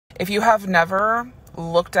If you have never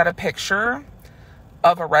looked at a picture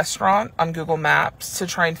of a restaurant on Google Maps to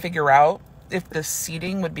try and figure out if the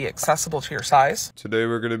seating would be accessible to your size. Today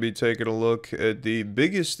we're going to be taking a look at the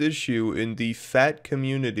biggest issue in the fat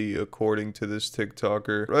community according to this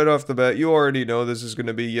TikToker. Right off the bat, you already know this is going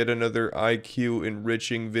to be yet another IQ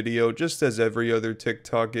enriching video, just as every other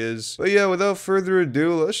TikTok is. But yeah, without further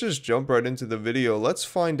ado, let's just jump right into the video. Let's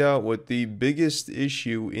find out what the biggest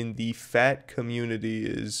issue in the fat community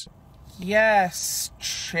is. Yes,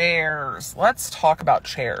 chairs. Let's talk about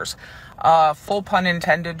chairs. Full pun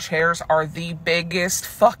intended, chairs are the biggest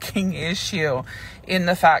fucking issue in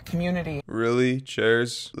the fat community. Really?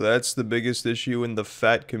 Chairs? That's the biggest issue in the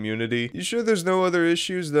fat community? You sure there's no other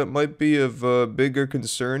issues that might be of bigger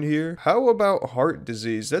concern here? How about heart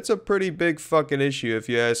disease? That's a pretty big fucking issue if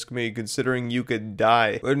you ask me, considering you could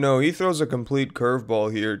die. But no, he throws a complete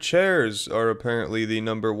curveball here. Chairs are apparently the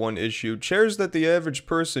 #1 issue. Chairs that the average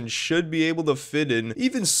person should be able to fit in,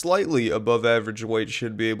 even slightly above average weight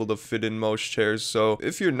should be able to fit in most chairs. So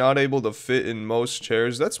if you're not able to fit in most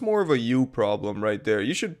chairs, that's more of a you problem right there.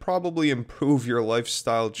 You should probably improve your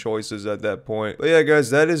lifestyle choices at that point. But yeah, guys,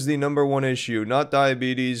 that is the #1 issue. Not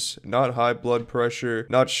diabetes, not high blood pressure,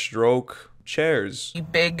 not stroke. Chairs. The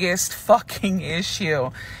biggest fucking issue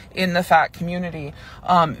in the fat community.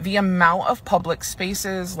 The amount of public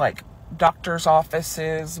spaces like doctor's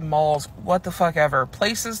offices, malls, what the fuck ever,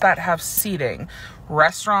 places that have seating,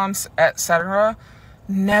 restaurants, etc.,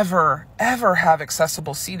 never ever have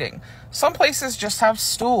accessible seating. Some places just have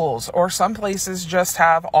stools, or some places just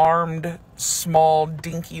have armed, small,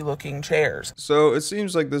 dinky looking chairs. So it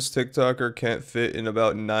seems like this TikToker can't fit in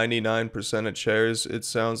about 99% of chairs, it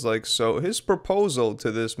sounds like. So his proposal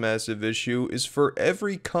to this massive issue is for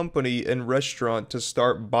every company and restaurant to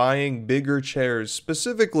start buying bigger chairs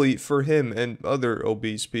specifically for him and other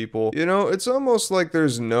obese people. You know, it's almost like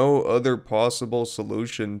there's no other possible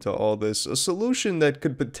solution to all this. A solution that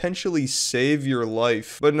could potentially save your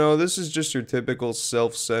life. But no, this is just your typical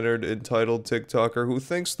self-centered, entitled TikToker who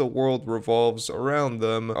thinks the world revolves around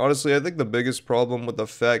them. Honestly, I think the biggest problem with the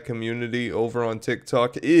fat community over on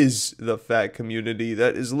TikTok is the fat community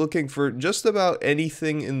that is looking for just about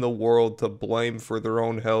anything in the world to blame for their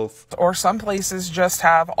own health. Or some places just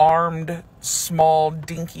have armed, small,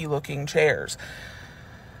 dinky looking chairs.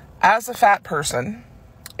 As a fat person,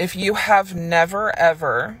 if you have never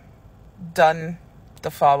ever done the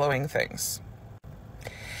following things.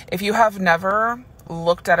 If you have never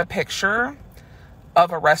looked at a picture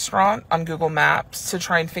of a restaurant on Google Maps to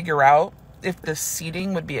try and figure out if the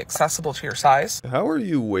seating would be accessible to your size. How are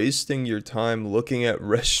you wasting your time looking at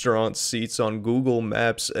restaurant seats on Google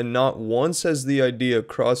Maps and not once has the idea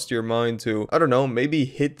crossed your mind to, I don't know, maybe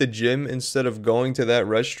hit the gym instead of going to that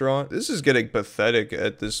restaurant? This is getting pathetic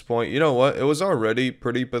at this point. You know what? It was already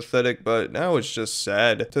pretty pathetic, but now it's just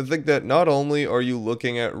sad to think that not only are you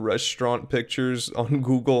looking at restaurant pictures on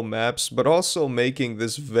Google Maps, but also making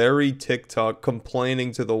this very TikTok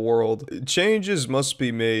complaining to the world. Changes must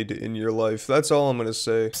be made in your life. That's all I'm gonna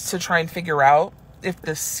say. To try and figure out if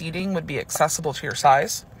the seating would be accessible to your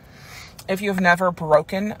size. If you've never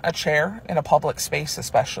broken a chair in a public space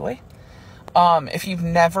especially. If you've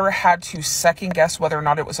never had to second guess whether or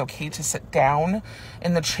not it was okay to sit down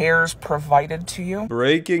in the chairs provided to you.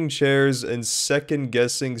 Breaking chairs and second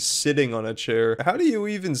guessing sitting on a chair. How do you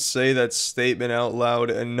even say that statement out loud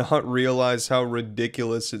and not realize how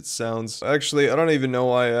ridiculous it sounds? Actually, I don't even know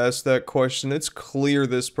why I asked that question. It's clear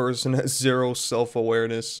this person has zero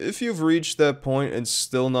self-awareness. If you've reached that point and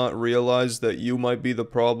still not realized that you might be the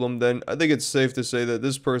problem, then I think it's safe to say that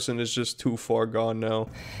this person is just too far gone now.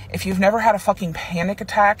 If you've never had a fucking panic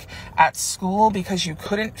attack at school because you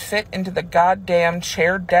couldn't fit into the goddamn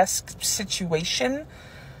chair desk situation,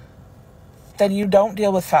 then you don't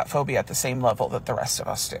deal with fat phobia at the same level that the rest of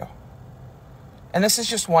us do. And this is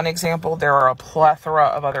just one example. There are a plethora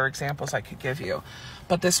of other examples I could give you,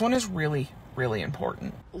 but this one is really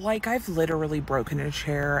important. Like, I've literally broken a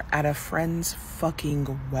chair at a friend's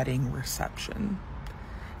fucking wedding reception,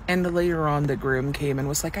 and later on the groom came and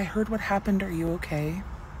was like, "I heard what happened, are you okay?"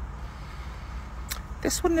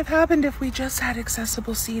 This wouldn't have happened if we just had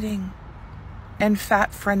accessible seating and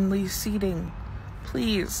fat-friendly seating.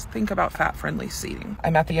 Please think about fat-friendly seating.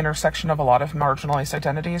 I'm at the intersection of a lot of marginalized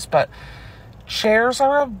identities, but chairs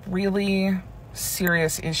are a really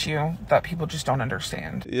serious issue that people just don't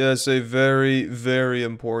understand. Yes, a very, very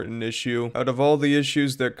important issue. Out of all the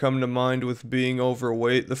issues that come to mind with being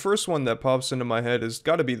overweight, the first one that pops into my head has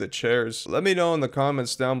got to be the chairs. Let me know in the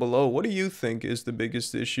comments down below, what do you think is the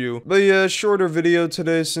biggest issue? But yeah, shorter video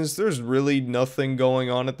today since there's really nothing going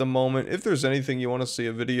on at the moment. If there's anything you want to see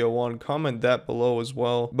a video on, comment that below as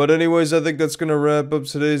well. But anyways, I think that's gonna wrap up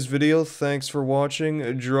today's video. Thanks for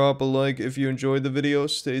watching. Drop a like if you enjoyed the video.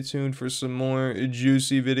 Stay tuned for some more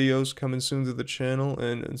juicy videos coming soon to the channel,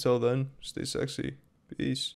 and until then, stay sexy. Peace.